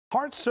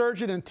Heart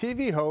surgeon and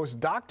TV host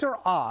Dr.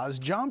 Oz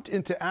jumped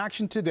into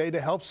action today to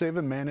help save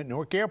a man at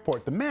Newark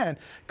Airport. The man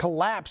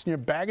collapsed near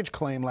baggage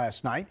claim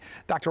last night.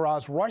 Dr.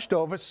 Oz rushed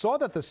over, saw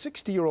that the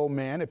 60-year-old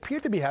man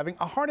appeared to be having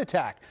a heart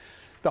attack.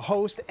 The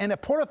host and a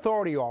Port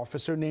Authority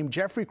officer named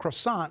Jeffrey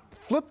Croissant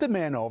flipped the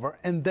man over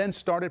and then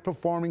started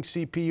performing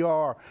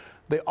CPR.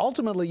 They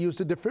ultimately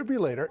used a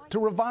defibrillator to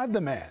revive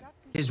the man.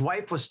 His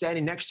wife was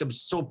standing next to him,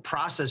 still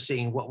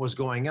processing what was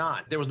going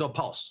on. There was no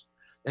pulse.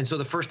 And so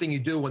the first thing you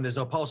do when there's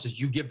no pulse is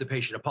you give the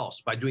patient a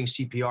pulse by doing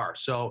CPR.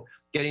 So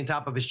getting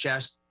top of his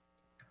chest,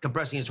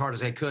 compressing as hard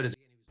as I could.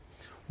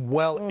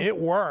 Well, it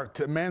worked.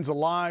 The man's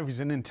alive.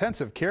 He's in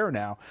intensive care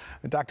now.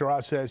 And Dr.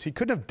 Oz says he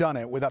couldn't have done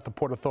it without the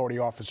Port Authority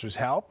officer's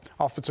help.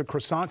 Officer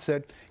Croissant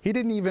said he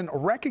didn't even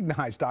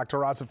recognize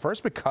Dr. Oz at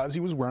first because he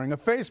was wearing a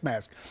face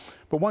mask.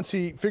 But once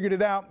he figured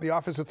it out, the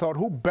officer thought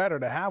who better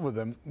to have with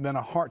him than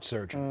a heart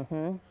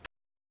surgeon.